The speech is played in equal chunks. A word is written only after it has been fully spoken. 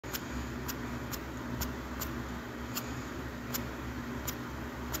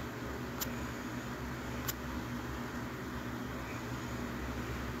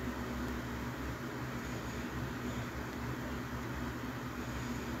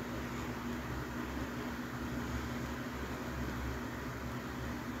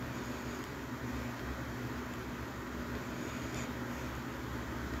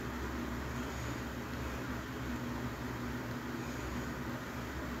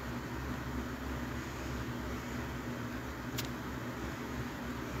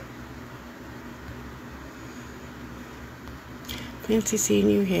Fancy seeing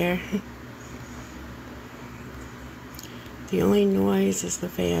you here. The only noise is the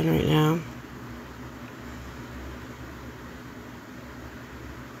fan right now.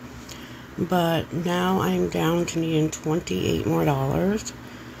 But now I'm down to needing $28 more.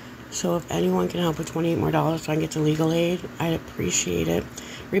 So if anyone can help with $28 more so I can get to legal aid, I'd appreciate it.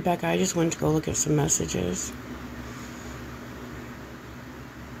 Rebecca, I just went to go look at some messages.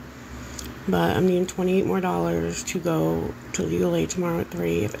 But I'm needing $28 more to go to legal aid tomorrow at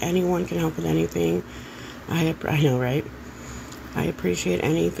 3. If anyone can help with anything, I know, right? I appreciate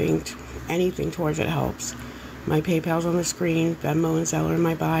anything towards it helps. My PayPal's on the screen, Venmo and Zelle in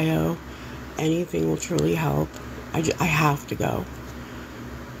my bio. Anything will truly help. I have to go.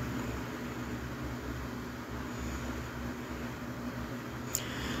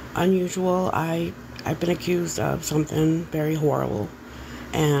 Unusual. I've been accused of something very horrible,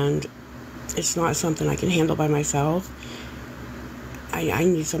 and it's not something I can handle by myself. I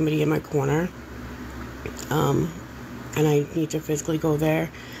need somebody in my corner, and I need to physically go there.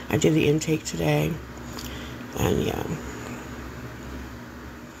 I did the intake today, and yeah.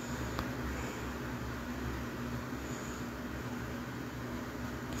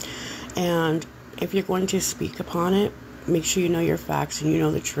 And if you're going to speak upon it, make sure you know your facts and you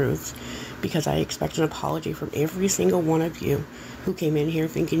know the truth, because I expect an apology from every single one of you who came in here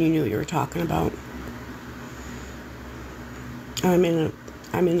thinking you knew what you were talking about. I'm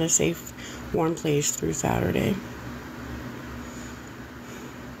in a safe, warm place through Saturday.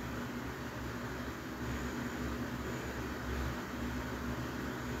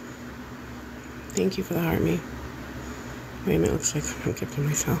 Thank you for the heart, me. Wait a minute, looks like I'm gifting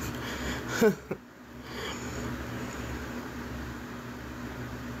myself.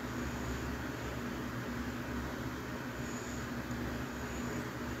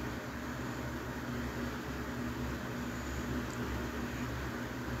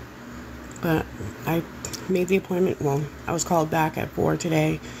 But I made the appointment. Well, I was called back at 4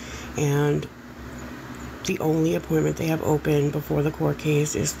 today, and the only appointment they have open before the court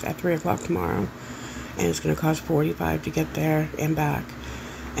case is at 3 o'clock tomorrow, and it's going to cost $45 to get there and back,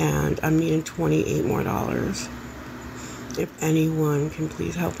 and I'm needing $28 more. If anyone can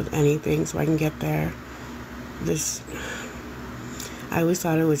please help with anything so I can get there. I always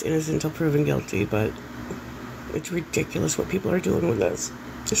thought I was innocent until proven guilty, but it's ridiculous what people are doing with this.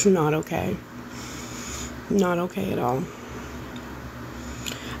 It's not okay. Not okay at all.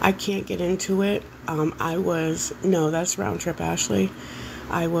 I can't get into it. No, that's round trip, Ashley.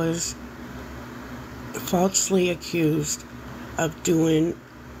 I was falsely accused of doing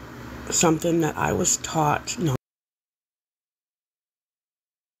something that I was taught. No.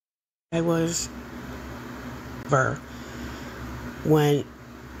 I was when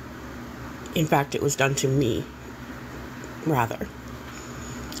in fact it was done to me, rather.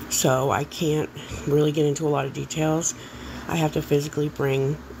 So I can't really get into a lot of details. I have to physically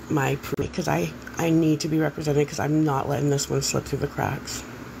bring my proof because I need to be represented, because I'm not letting this one slip through the cracks.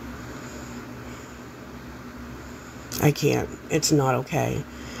 I can't. It's not okay.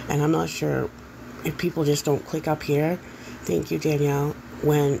 And I'm not sure if people just don't click up here. Thank you, Danielle.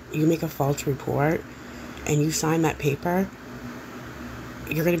 When you make a false report and you sign that paper,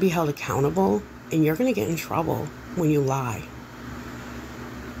 you're going to be held accountable, and you're going to get in trouble when you lie.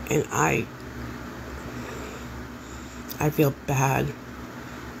 And I feel bad.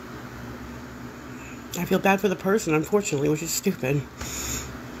 I feel bad for the person, unfortunately, which is stupid.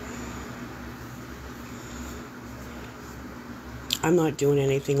 I'm not doing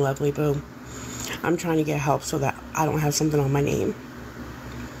anything, lovely boo. I'm trying to get help so that I don't have something on my name.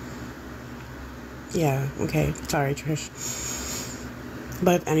 Yeah, okay. Sorry, Trish.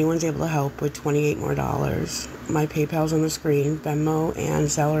 But if anyone's able to help with $28 more, my PayPal's on the screen, Venmo and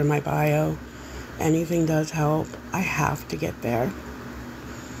Zelle in my bio. Anything does help. I have to get there.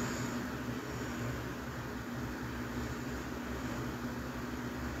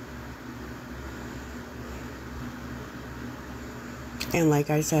 And like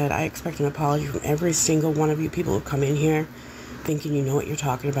I said, I expect an apology from every single one of you people who come in here thinking you know what you're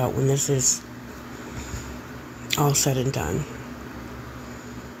talking about when this is all said and done.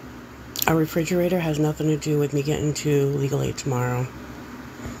 A refrigerator has nothing to do with me getting to legal aid tomorrow.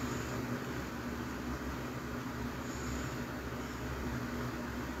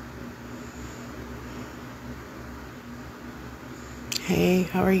 Hey,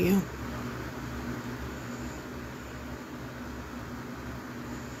 how are you?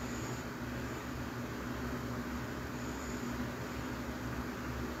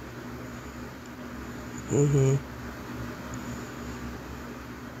 Mm-hmm.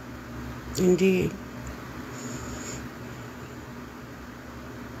 Indeed.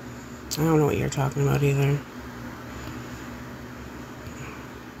 I don't know what you're talking about either.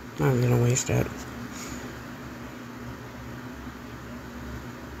 I'm gonna waste it.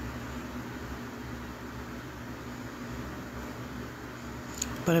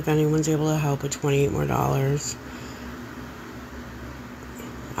 But if anyone's able to help with $28 more,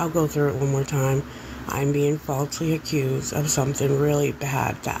 I'll go through it one more time. I'm being falsely accused of something really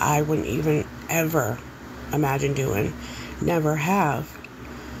bad that I wouldn't even ever imagine doing. Never have.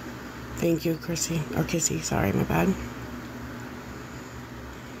 Thank you, Chrissy. Or Kissy, sorry, my bad.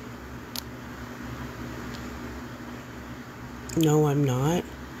 No, I'm not.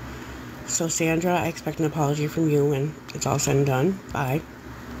 So, Sandra, I expect an apology from you when it's all said and done. Bye.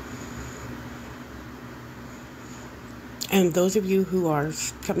 And those of you who are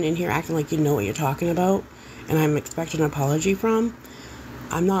coming in here acting like you know what you're talking about, and I'm expecting an apology from,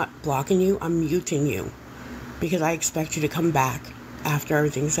 I'm not blocking you, I'm muting you. Because I expect you to come back after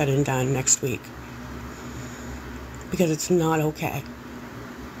everything's said and done next week. Because it's not okay.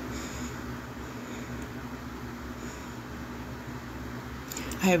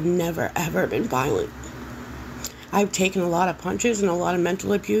 I have never, ever been violent. I've taken a lot of punches and a lot of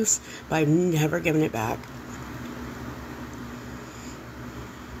mental abuse, but I've never given it back.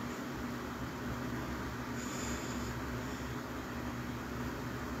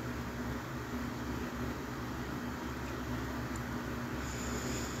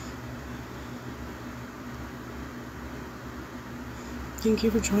 Thank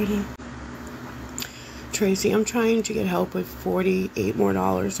you for joining. Tracy, I'm trying to get help with $48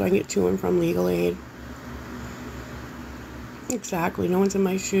 more so I can get to and from legal aid. Exactly. No one's in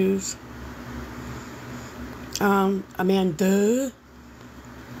my shoes. Amanda,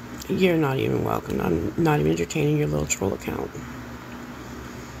 you're not even welcome. I'm not even entertaining your little troll account.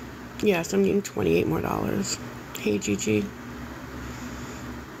 Yes, I'm getting $28 more. Hey, Gigi.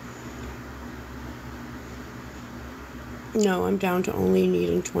 No, I'm down to only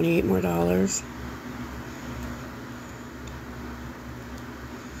needing $28 more.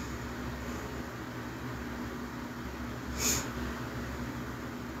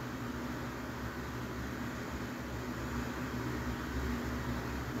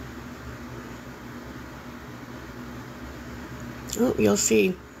 Oh, you'll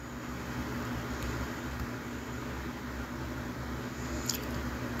see.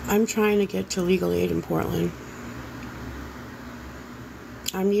 I'm trying to get to legal aid in Portland.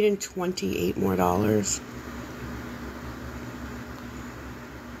 I'm needing $28 more.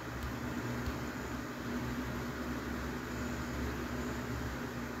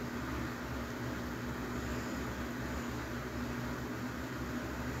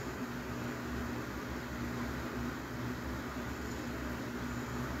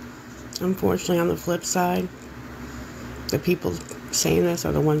 Unfortunately, on the flip side, the people saying this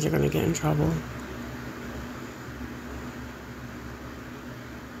are the ones that are going to get in trouble.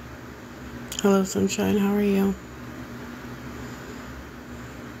 Hello, Sunshine. How are you?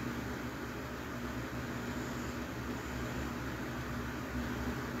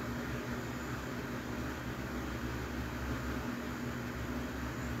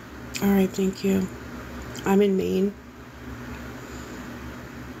 All right, thank you. I'm in Maine.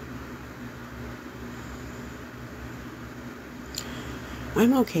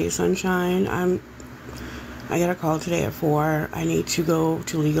 I'm okay, Sunshine. I got a call today at 4. I need to go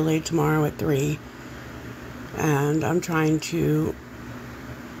to legal aid tomorrow at 3. And I'm trying to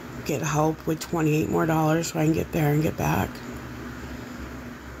get help with $28 more so I can get there and get back.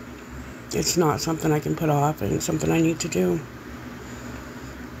 It's not something I can put off, and something I need to do.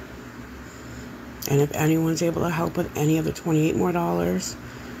 And if anyone's able to help with any of the $28 more,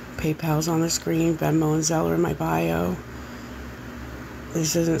 PayPal's on the screen, Venmo and Zelle are in my bio.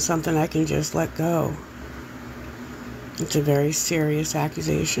 This isn't something I can just let go. It's a very serious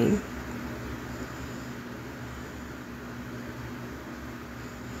accusation.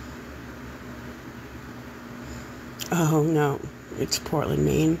 Oh no, it's Portland,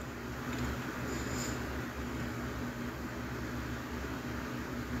 Maine.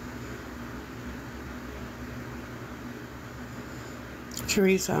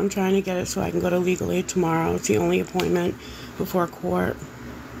 Teresa, I'm trying to get it so I can go to legal aid tomorrow. It's the only appointment before court.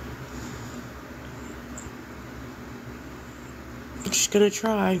 I'm just gonna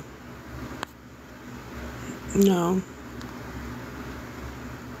try. No.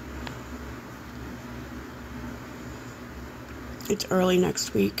 It's early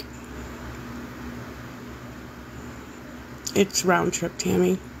next week. It's round trip,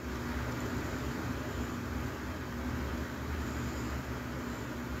 Tammy.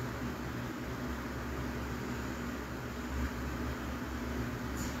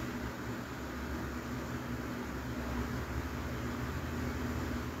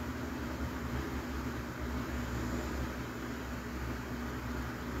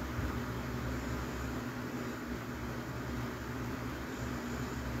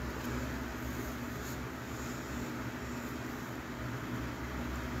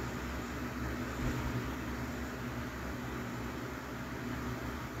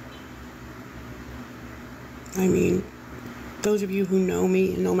 I mean, those of you who know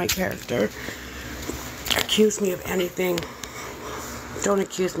me and know my character, accuse me of anything. Don't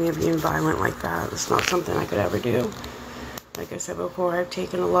accuse me of being violent like that. It's not something I could ever do. Like I said before, I've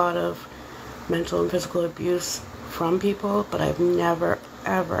taken a lot of mental and physical abuse from people, but I've never,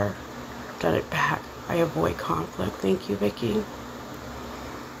 ever done it back. I avoid conflict. Thank you, Vicky.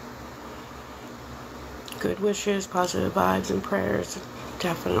 Good wishes, positive vibes, and prayers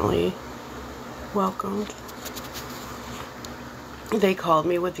definitely welcomed. They called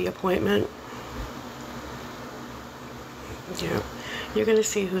me with the appointment. Yeah, you're gonna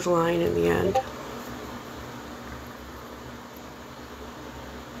see who's lying in the end.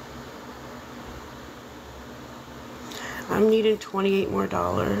 I'm needing $28 more.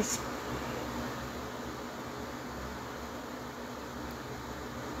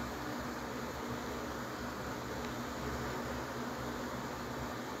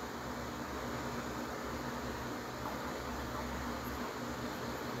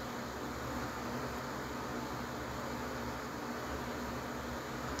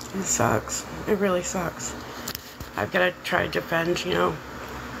 It sucks. It really sucks. I've got to try to defend,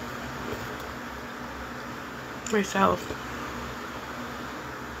 myself.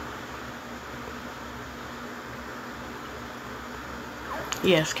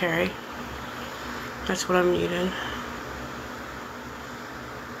 Yes, Carrie. That's what I'm needing.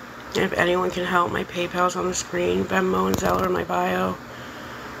 And if anyone can help, my PayPal's on the screen. Venmo and Zelle are in my bio.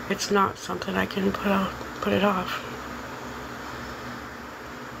 It's not something I can put it off.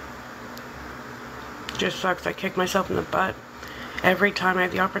 It just sucks. I kick myself in the butt every time I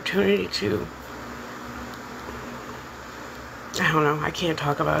have the opportunity to. I don't know. I can't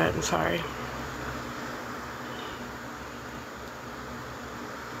talk about it. I'm sorry.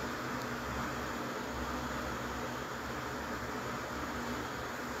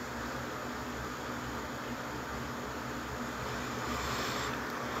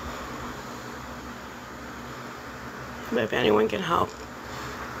 But if anyone can help,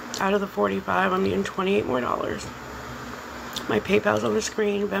 out of the 45, I'm needing $28 more. My PayPal's on the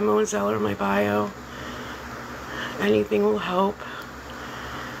screen. Venmo and Zelle are in my bio. Anything will help.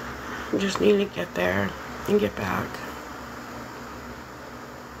 I just need to get there and get back.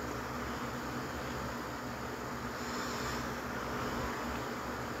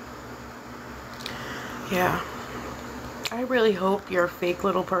 Yeah. I really hope your fake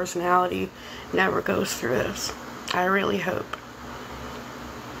little personality never goes through this. I really hope.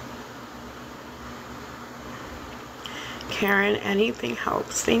 Karen, anything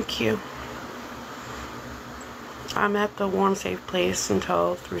helps. Thank you. I'm at the warm, safe place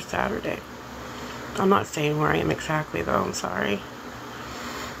through Saturday. I'm not saying where I am exactly, though. I'm sorry.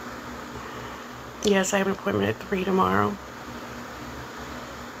 Yes, I have an appointment at 3 tomorrow.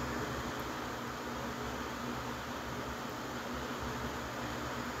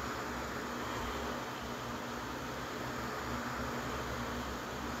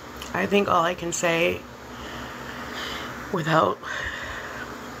 I think all I can say without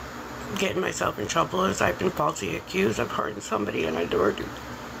getting myself in trouble is I've been falsely accused of hurting somebody and I adored you.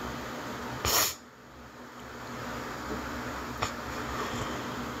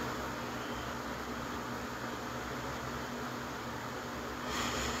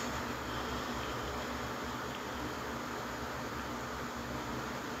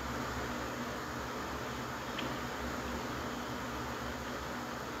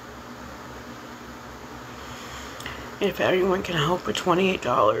 If anyone can help with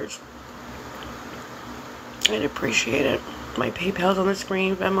 $28, I'd appreciate it. My PayPal's on the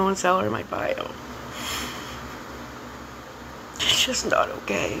screen, Venmo and Zelle are in my bio. It's just not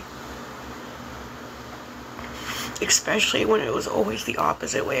okay. Especially when it was always the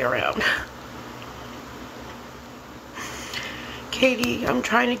opposite way around. Katie, I'm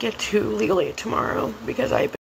trying to get to Legal Aid tomorrow because I've